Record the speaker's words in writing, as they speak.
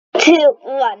Two,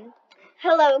 one.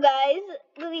 Hello, guys.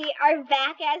 We are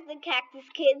back as the Cactus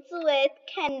Kids with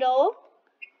Kendall.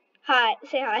 Hi.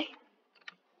 Say hi.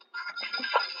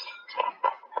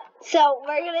 So,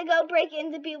 we're gonna go break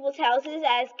into people's houses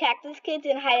as Cactus Kids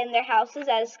and hide in their houses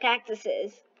as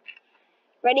Cactuses.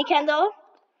 Ready, Kendall?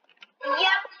 Yep.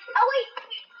 Oh, wait.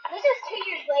 This is 2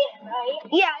 years later, right?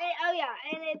 Yeah,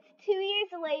 and it's 2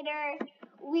 years later.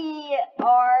 We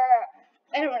are,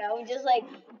 I don't know, just like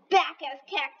back as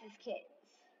Cactus Kids.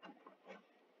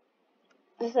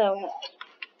 So,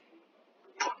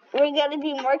 we're gonna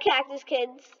be more Cactus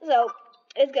Kids. So,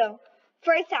 let's go.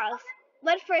 First house.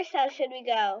 What first house should we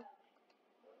go?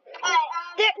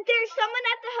 There's someone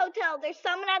at the hotel. There's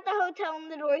someone at the hotel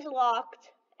and the door's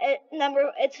locked.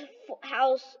 It's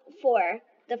house 4.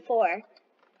 The 4.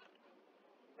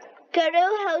 Go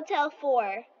to Hotel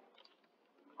 4.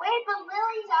 Wait, but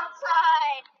Lily's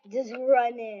outside. Just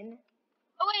run in.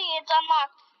 Oh, wait, it's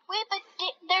unlocked. Wait, but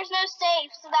there's no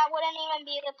safe, so that wouldn't even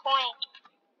be the point.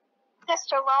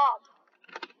 Mr. Lob.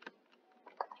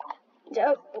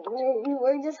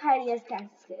 We're just hiding as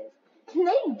Cactus Kids. Can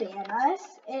they ban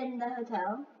us in the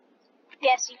hotel?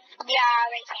 Yes, they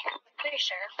can. Pretty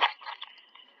sure.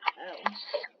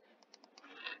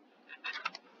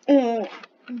 Oh.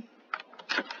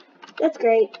 That's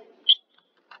great.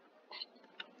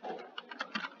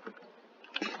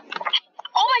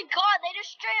 Oh my god, they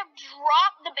just straight up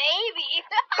dropped the baby.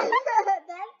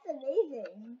 That's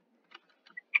amazing.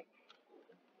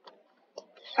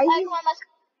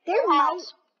 There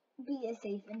might be a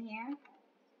safe in here.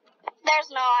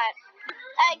 There's not.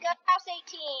 Hey, go to house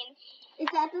 18. Is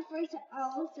that the first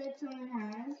house that someone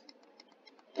has?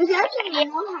 There's actually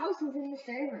no houses in the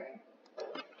server.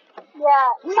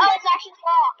 Yeah. It's actually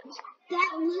locked.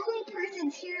 That Lily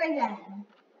person's here again.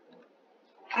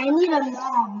 I need a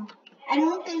mom. I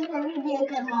don't think we're going to be a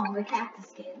good mom. We're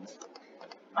Cactus Kids.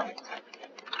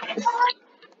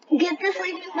 Get the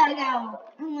sleeping bag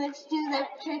out. And let's do the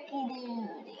tricky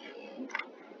duty.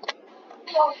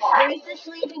 Where's the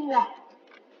sleeping bag?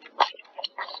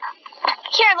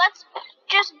 Here, let's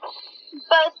just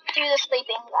both do the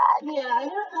sleeping bag. Yeah, I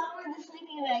don't know where the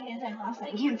sleeping bag is. I lost it.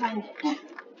 I can't find it.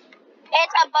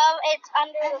 It's above, it's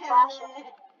under the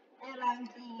flashlight. And I'm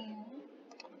seeing.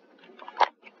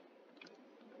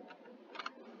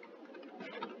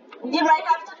 You might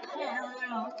have to put it a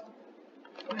little.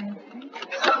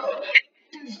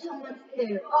 There's someone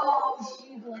there. Oh, she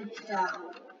glitched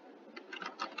out.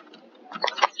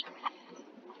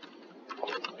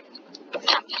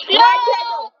 No!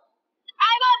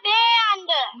 I'm a band!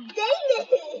 Dang it!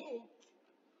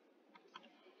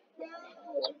 No.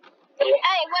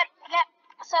 Hey, what?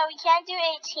 So we can't do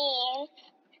 18,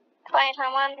 20,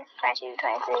 21, 22,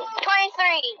 23.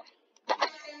 23!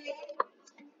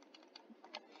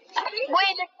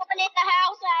 Wait, there's someone in the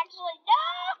house actually. No!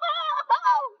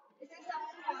 Is there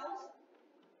someone in the house?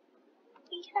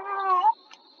 Yeah.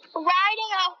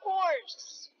 Riding a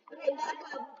horse. Okay, back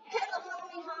up. Kendall, follow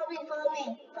me.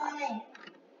 Follow me.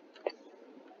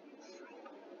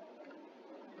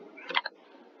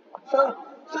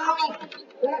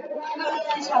 We're going to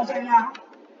this house right now.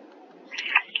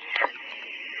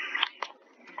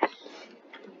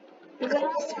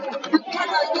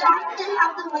 Kendall, you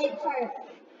have to wait for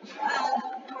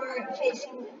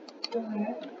facing the door.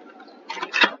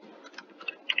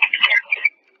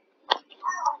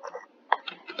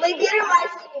 Wait, get her my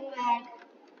sleeping bag.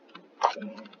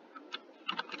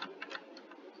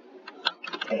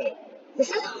 Okay. This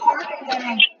is harder than I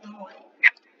thought.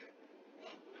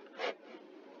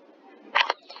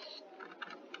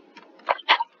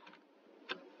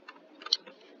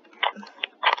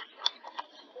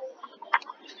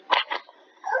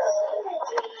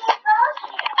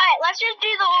 Alright, let's just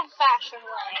do the old-fashioned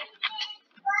way.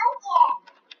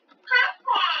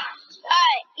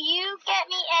 Alright, you get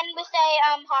me in with a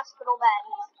hospital bed.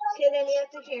 Okay, then you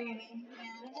have to carry me.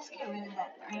 Yeah, let me just get rid of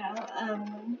that right now.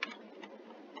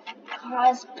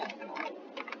 Hospital.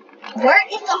 Where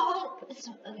is the whole? It's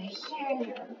okay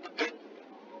here.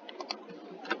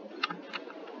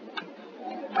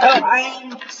 Oh,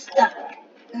 I'm stuck.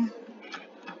 I'm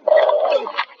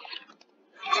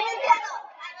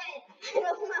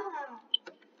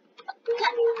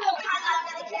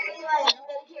gonna carry you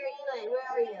in. Where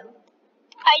are you?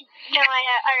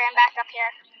 I ran back up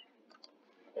here.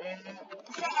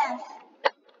 Say yes.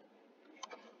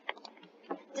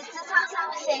 Does this house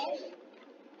have a safe?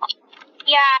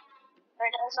 Yeah,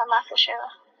 it is. I'm not for sure.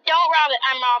 Don't rob it.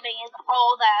 I'm robbing it.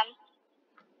 All of them.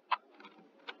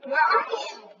 Where are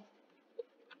you?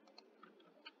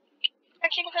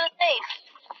 Searching for the safe.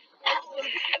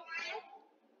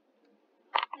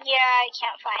 Yeah, I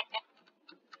can't find it.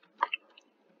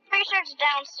 Pretty sure it's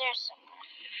downstairs somewhere.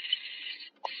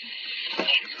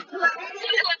 Whoever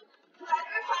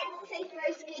finds the safe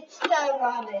first gets to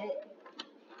rob it.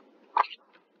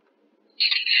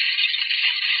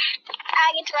 I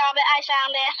get to rob it. I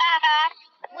found it.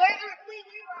 Where are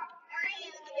you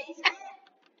in the basement?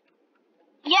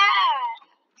 Yeah.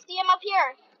 See, I'm up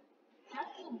here. How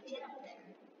do you get up there?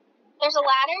 There's a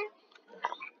ladder.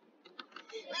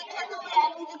 Wait, Kendall,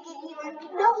 I need to get you on.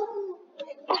 No!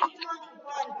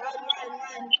 Run. We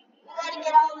gotta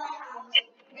get out of the house.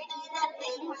 We're doing that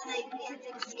thing where like we have to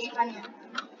escape on your own.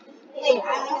 Wait, I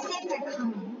wanna see if they're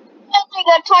coming. 23,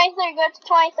 go to 23, go to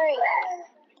 23.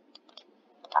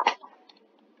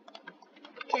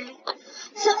 Okay.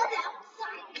 Someone's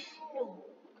outside.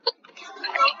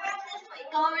 Kendall, go around this way.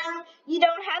 Go around. You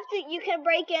don't have to. You can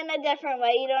break in a different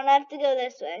way. You don't have to go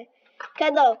this way.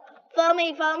 Kendall, follow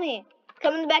me.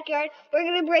 Come in the backyard. We're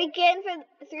gonna break in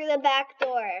through the back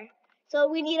door. So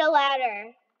we need a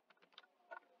ladder.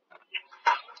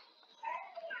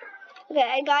 Okay,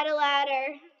 I got a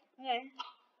ladder. Okay.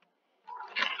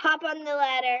 Hop on the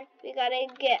ladder. We gotta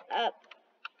get up.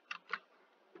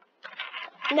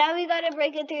 Now we gotta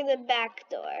break it through the back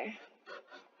door.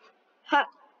 Hop.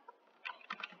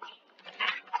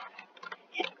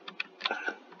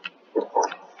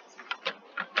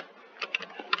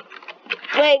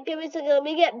 Wait, give me a second. Let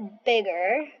me get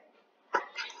bigger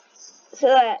so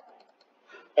that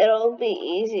it'll be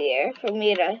easier for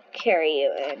me to carry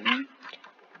you in.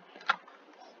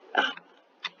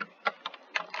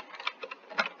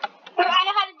 I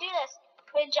know how to do this.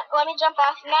 Let me jump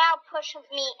off now. Push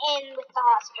me in with the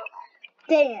hospital.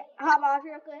 Dang it. Hop off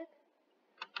real quick.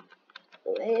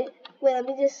 Wait, let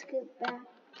me just scoot back.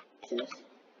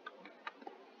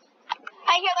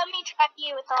 Hey, here, let me trap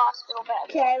you with the hospital bed.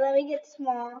 Okay, let me get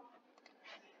small.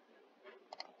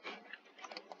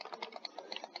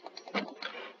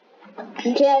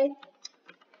 Okay.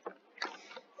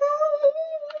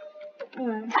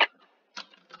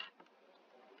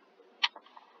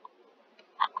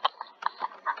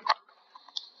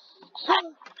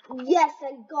 Yes, I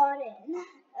got in.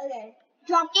 Okay.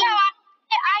 Drop the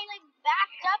I like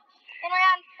backed up and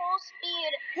ran full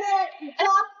speed.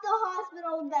 drop the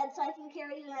hospital bed so I can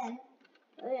carry you in.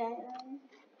 Okay.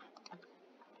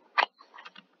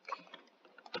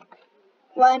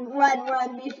 Run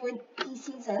before he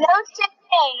sees us. No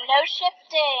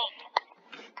shifting.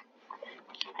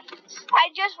 I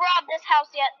just robbed this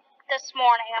house this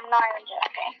morning. I'm not even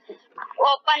joking.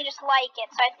 Well, I'm just like it,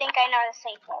 so I think I know the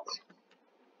safe is.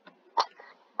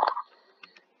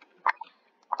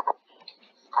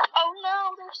 Oh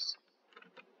no, there's...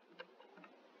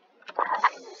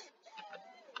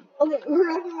 Okay,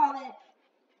 run on it.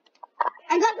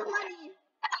 I got the money.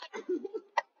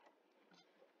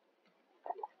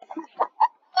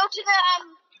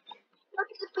 Go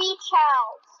to the beach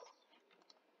house.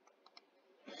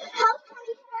 House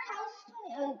 24, house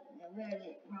 20. Oh, no, we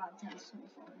already robbed house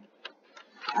 24.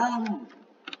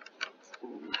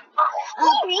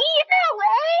 Stevie, you're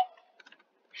away?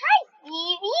 Hi,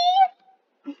 Stevie.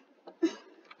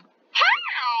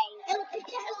 Hi.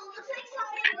 Kendall, looks like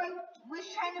somebody was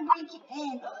trying to break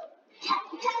in.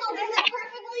 Kendall, there's a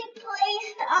perfectly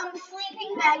placed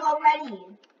sleeping bag already.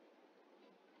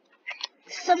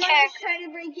 Someone was trying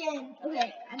to break in.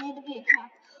 Okay, I need to be a cop.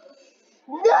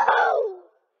 No!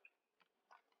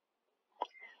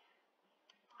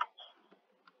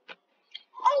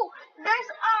 Oh, there's,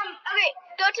 okay,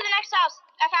 go to the next house.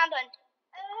 I found one.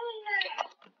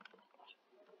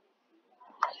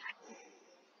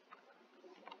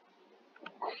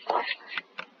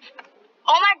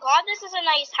 Oh my god, this is a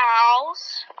nice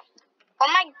house. Oh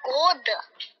my god.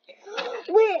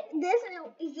 Wait,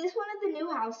 is this one of the new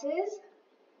houses?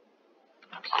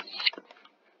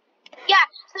 Yeah,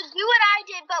 so do what I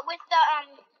did, but with the,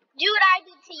 do what I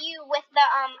did to you with the,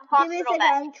 hospital Give me a second,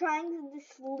 bed. I'm trying the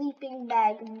sleeping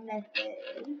bag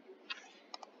method.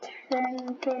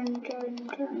 Turn.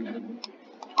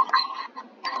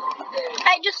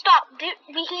 Hey, just stop.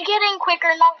 We can get in quicker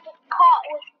and not get caught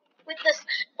with the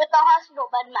hospital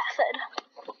bed method.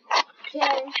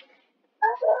 Okay.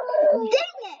 Dang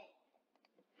it!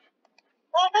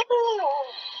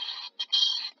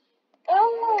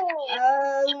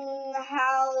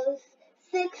 House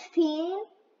 16.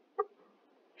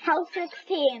 House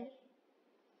 16.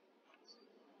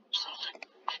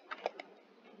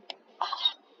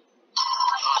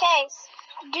 Okay,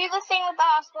 do the thing with the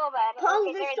hospital bed. Pose,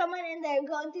 Okay, there's someone in there.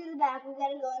 Going through the back. We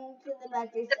gotta go into the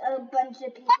back. There's a bunch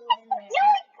of people in there.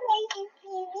 You're crazy,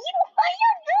 Stevie. What are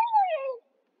you doing?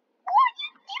 What are you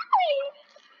doing?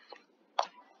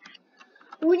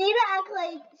 We need to act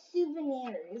like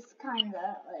souvenirs,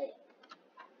 kinda, like,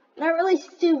 not really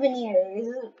souvenirs.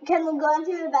 Kendall, go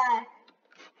into the back.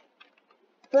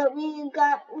 But we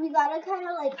gotta kind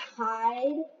of like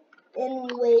hide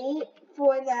and wait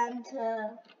for them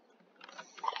to.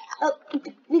 Oh,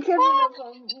 be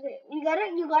careful! You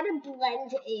gotta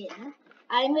blend in.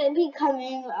 I'm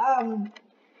becoming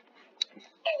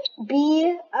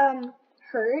be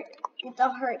hurt. Get the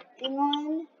hurt thing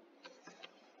on.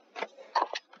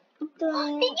 Did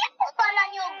you just butt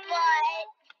on your butt?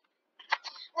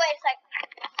 Wait a sec.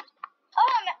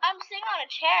 Oh, I'm sitting on a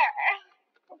chair.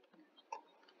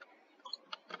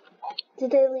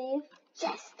 Did they leave?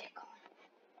 Yes, they're gone.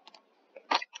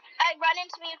 I run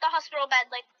into me at the hospital bed,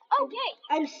 like, oh, yay.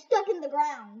 I'm stuck in the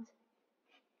ground.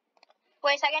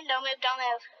 Wait a second, don't move, don't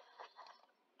move.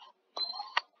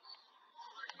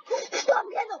 Stop,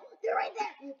 Kendall! They're right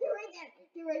there! They're right there!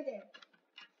 They're right there!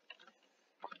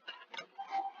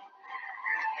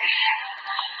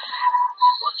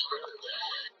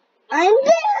 I'm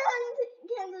banned!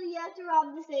 Kendall, you have to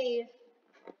rob the safe.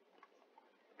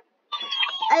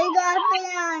 I got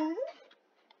banned.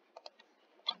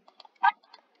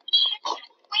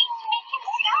 Wait, make him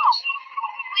stop.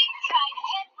 We tried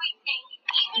everything.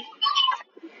 Even doing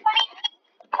funny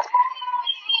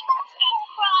he won't stop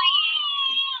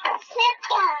crying. Sit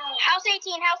down. House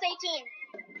 18, house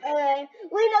 18. Okay.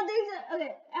 Wait, no, there's a...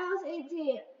 Okay, house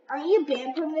 18. Are you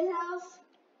banned from this house?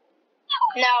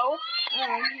 No.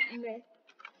 Oh, okay.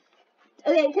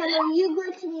 Okay, Kendall, you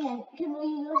glitch me in. Kendall,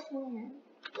 you glitch me in.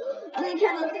 Okay,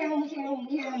 Kendall, carry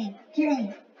me.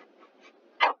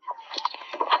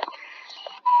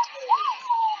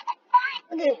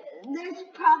 Okay, there's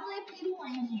probably people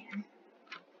in here.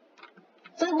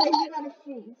 So guys, you gotta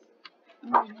freeze.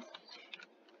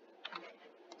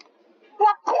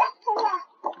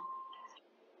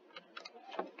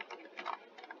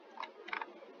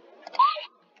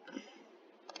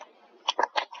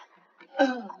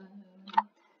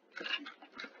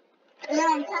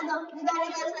 Yeah, Kendall, you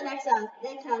gotta go to the next house.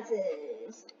 Next house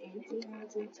is 18,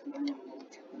 20.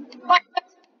 What?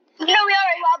 No, we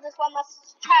already robbed this one.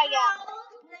 Let's try again.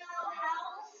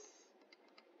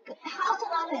 No, house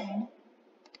 11.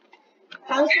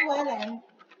 House 11.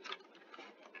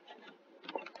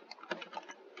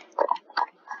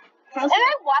 House And I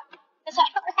what? Because I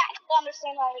don't actually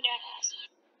understand why we're doing this.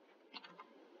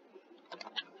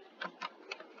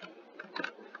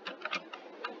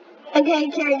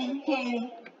 Okay, carry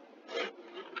me.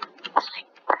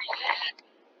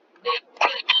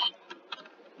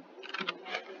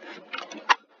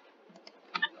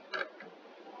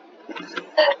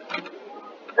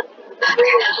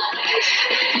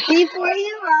 Before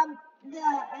you rob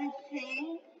the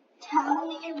thing, tell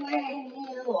me where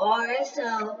you are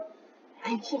so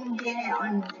I can get it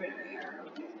on video.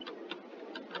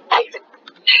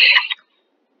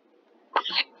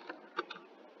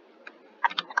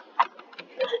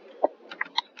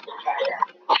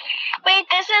 Wait,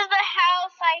 this is the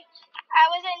house I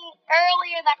was in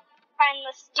earlier that I find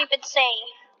the stupid save.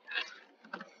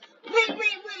 Wait,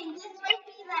 this might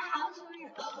be the house where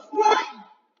you're... Run!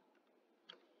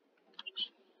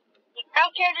 I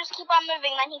don't care, just keep on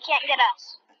moving, then he can't get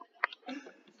us.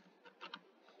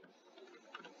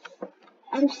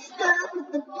 I'm stuck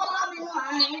with the bomb in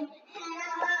my hand.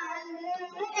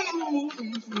 And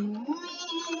it's me.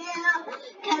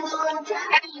 Cause I'm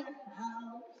trapped in the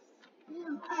house.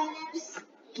 I'm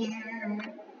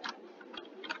scared.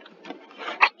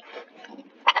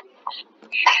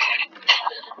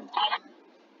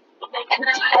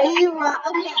 Are you wrong?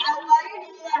 Okay, while you're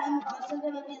doing that, I'm also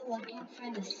going to be looking for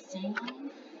the safe.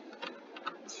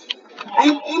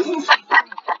 I'm in his...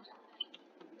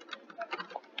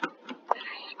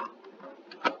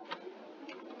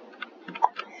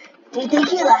 Do you think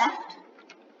he left?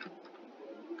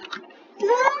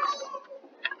 No.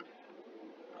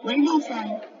 What did he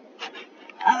say?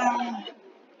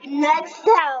 Next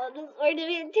house. We're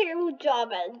doing a terrible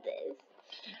job at this.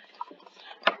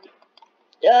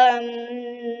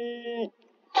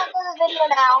 Video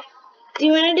now. Do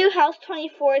you want to do house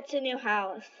 24? It's a new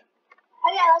house.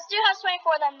 Oh yeah, let's do house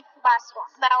 24 then last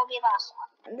one. That will be the last one.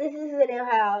 This is the new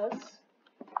house.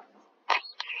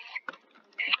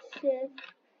 Shit.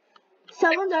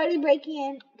 Someone's already breaking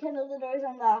in. Kendall, the door's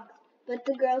unlocked. But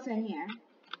the girl's in here.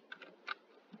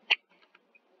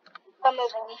 Keep on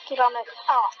moving. Keep on moving.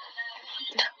 Oh.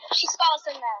 She saw us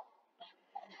in there.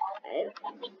 Hey,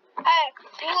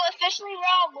 we will officially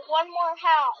rob one more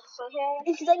house, okay?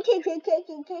 It's like KKK.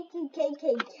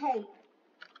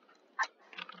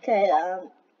 Okay,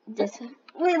 this one.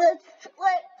 Wait,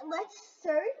 let's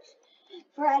search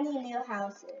for any new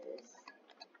houses.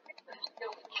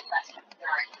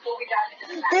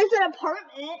 There's an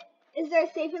apartment. Is there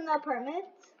a safe in the apartment?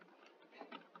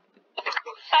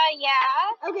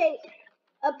 Yeah. Okay,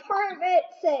 apartment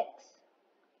 6.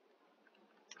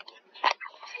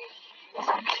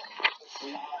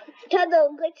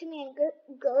 Kendall, glitch me in.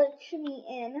 Glitch me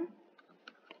in.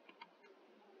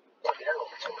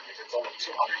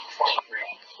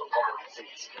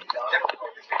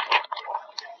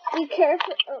 Be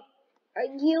careful. Oh,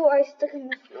 you are stuck in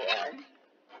the floor.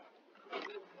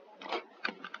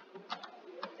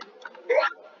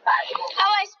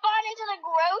 Oh, I spawned into the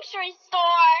grocery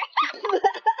store.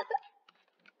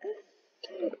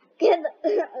 Kendall,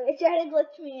 try to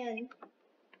glitch me in.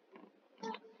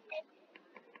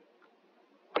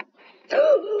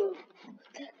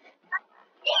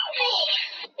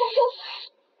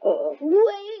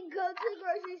 Wait, go to the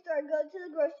grocery store. Go to the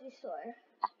grocery store.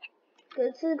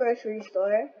 Go to the grocery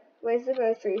store. Where's the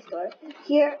grocery store?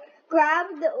 Here, grab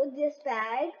this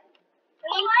bag.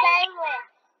 What are you playing with?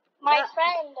 My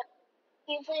friend.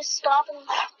 Can you please stop and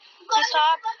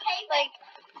stop like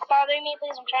bothering me,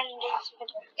 please? I'm trying to engage this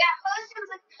video. Yeah,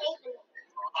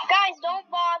 guys, don't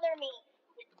bother me.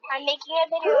 I'm making a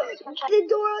video. The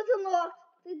door was unlocked.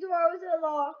 The door was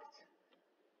unlocked.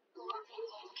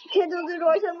 Kendall, the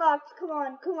door's unlocked. Come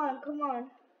on, come on, come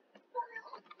on.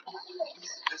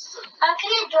 Can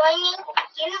you join me?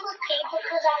 You know what paper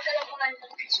because I'm gonna go on.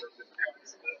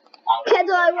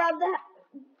 Kendall, I robbed the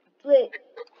wait.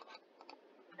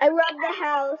 I robbed the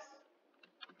house.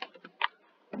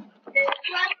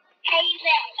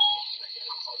 BrookHaven.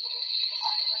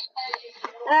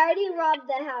 I already robbed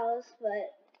the house,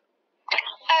 but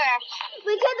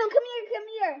wait, Kendall, come here, come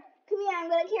here. Come here, I'm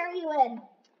gonna carry you in.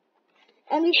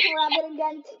 And we can rob it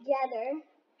again together.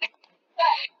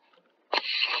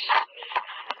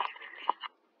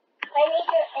 I need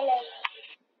your enemy.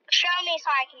 Show me so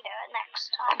I can do it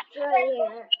next time. It's right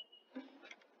here.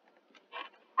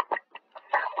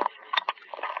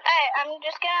 Hey, I'm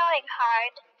just gonna like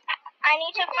hide. I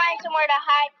need to find somewhere to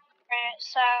hide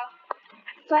so.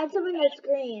 Find something that's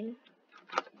green.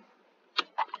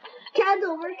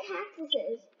 Kendall, we're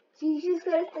cactuses. So you just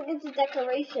gotta think it's a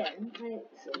decoration. Right,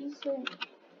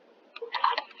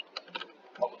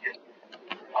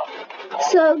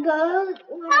 so go. How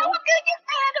could you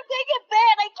say I'm taking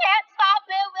bad? I can't stop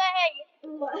moving.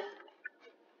 What?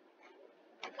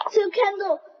 So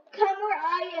Kendall, come where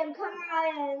I am. Come where I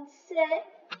am. Sit.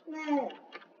 No.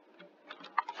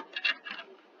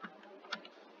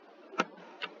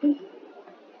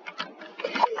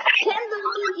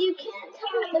 Kendall, you can't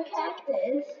tell the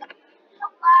cactus.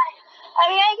 I'm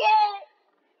gonna get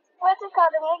what's it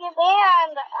called? I'm gonna get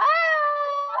banned.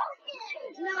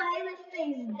 No, I have a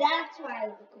face. That's why I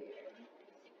look weird.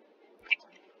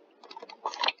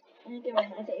 I'm gonna get rid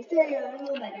of my face. There you go. I'm a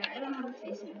little better. I don't have a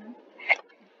face anymore.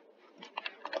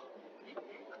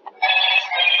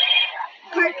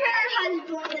 Parker has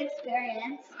joined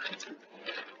experience.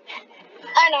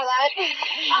 I know that.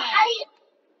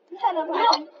 Shut up,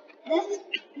 Parker. This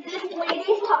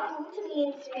lady's talking to me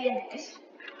in Spanish.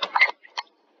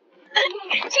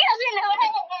 She doesn't know what I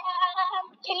am.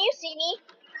 Can you see me?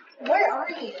 Where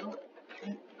are you?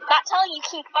 Not telling you,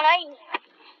 keep flying.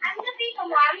 I'm gonna be the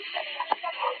one.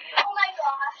 Oh my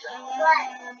gosh. What?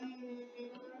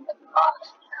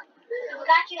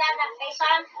 Got you have that face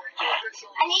on? I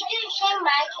need you to change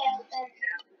my character.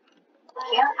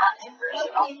 I'm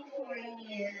looking for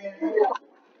you.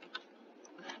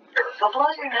 Go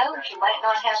blow your nose, you might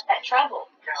not have that trouble.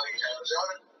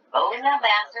 Go in that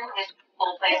bathroom, just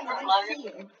full face Kendall, and I blow see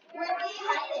your you. Where are you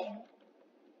hiding?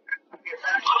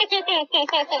 I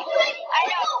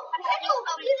know. Kendall,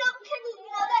 you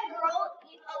know that girl?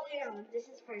 Oh, wait, no,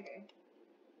 this is Parker.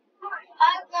 No,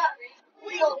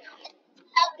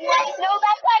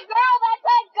 that's that girl. That's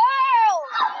that girl.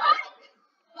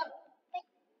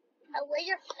 Where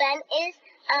your friend is,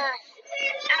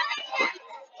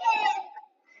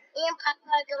 and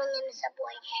Papa going in the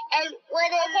subway. And what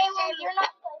is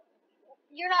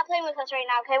you're not playing with us right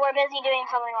now, okay? We're busy doing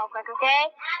something real quick, okay?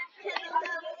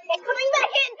 It's coming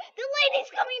back in! The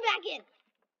lady's coming back in!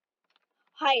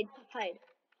 Hide. Let me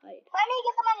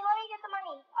get the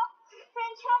money. Oh,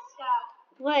 Francesca.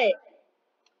 What?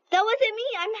 That wasn't me.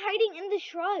 I'm hiding in the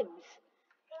shrubs.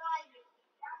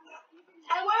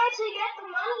 I wanted to get the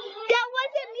money. That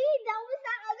wasn't me. That was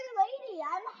that other lady.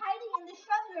 I'm hiding in the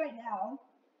shrubs right now.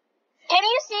 Can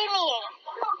you see me?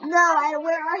 No,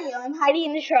 where are you? I'm hiding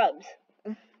in the shrubs.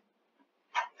 What?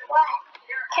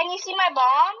 Can you see my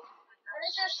bomb? What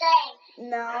is your saying?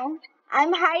 No.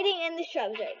 I'm hiding in the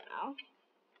shrubs right now.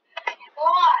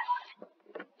 What?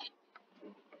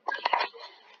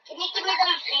 Can you give me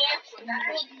them pants?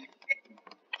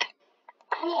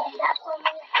 Lettuce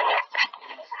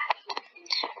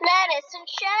and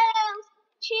shells,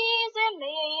 cheese and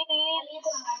meat.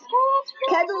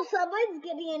 Kendall, someone's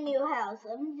getting a new house.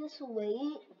 Let me just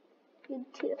wait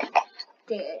until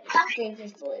they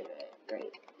just deliver it.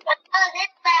 Great. Oh,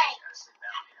 this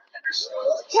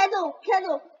way.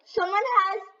 Kendall, someone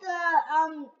has the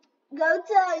go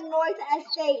to North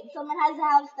Estate. Someone has a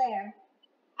house there.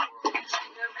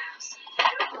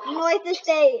 North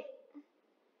Estate.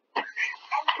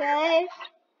 Okay.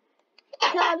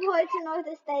 Teleport to North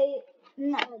Estate.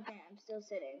 No, damn, I'm still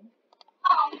sitting. I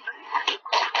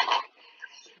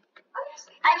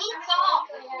need salt.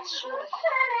 Come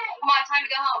on, time to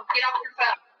go home. Get off your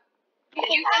phone. Did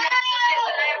you finish the shit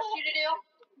that I asked you to do?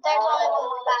 There's only one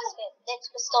more basket. It's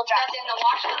still dry. That's in the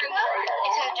washroom.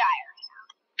 It's in the dryer.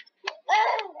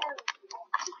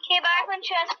 Okay, bye,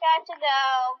 Francesca. I have to go.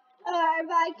 Alright,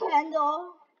 bye,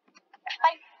 Kendall.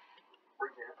 Bye.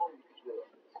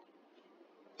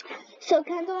 So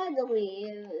Kendall had to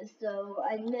leave, so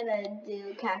I'm gonna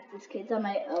do Cactus Kids on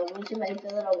my own, which might be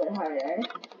a little bit harder.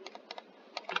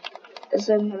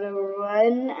 So I'm gonna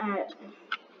run at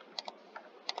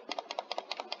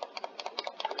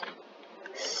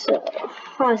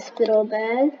hospital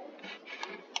bed.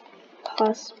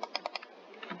 Hospital.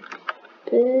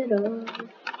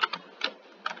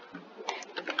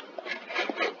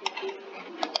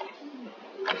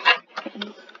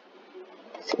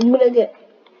 So I'm gonna get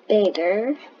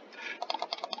bigger.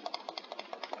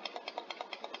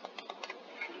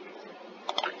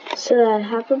 So that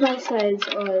half of my side's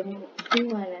on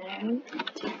one end.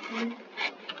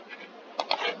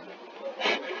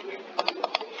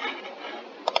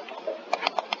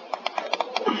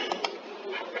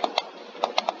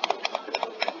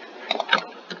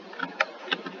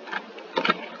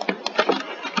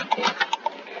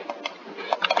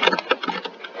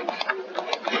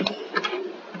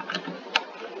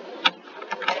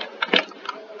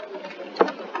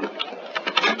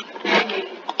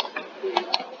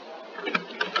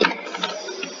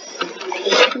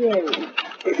 Here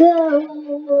we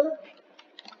go.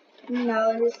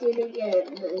 Now I just need to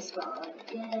get this one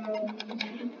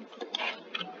again.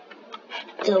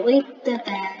 Delete the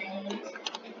bag.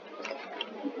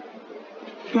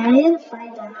 I need to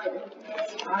find out if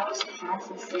this house has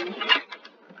a sink.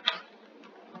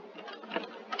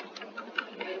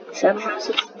 Some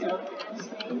houses don't have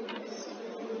sinks.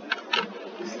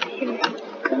 So here we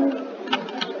go.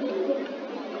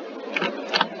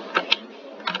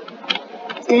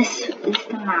 This is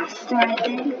the master, I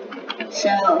think. So,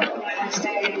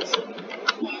 masters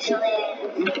usually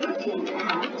in cooking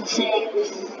have the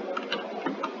sinks.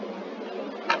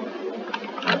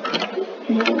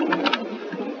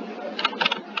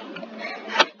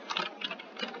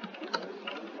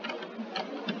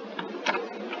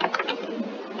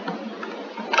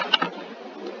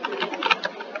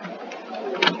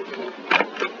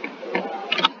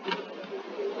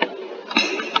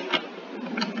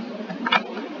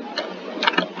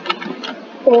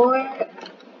 Or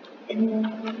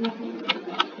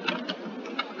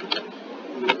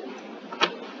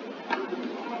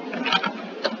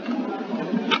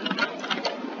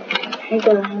I'm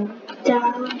going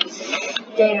downstairs.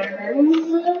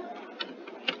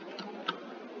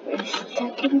 We're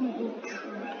checking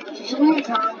usually it's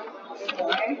on the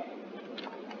floor.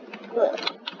 Look,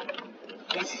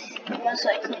 it's most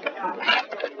likely not on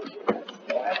the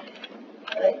floor,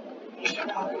 but you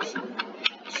should always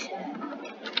check.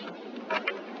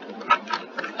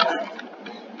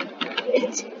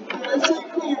 It's most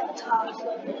likely on the top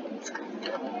floor, but it's kind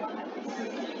of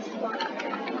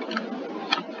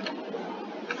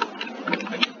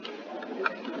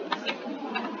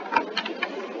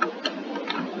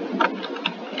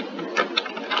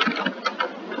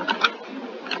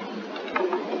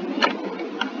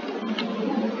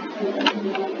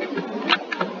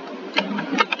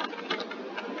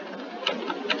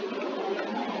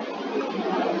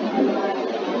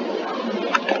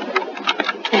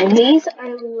and these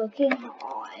are looking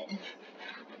odd.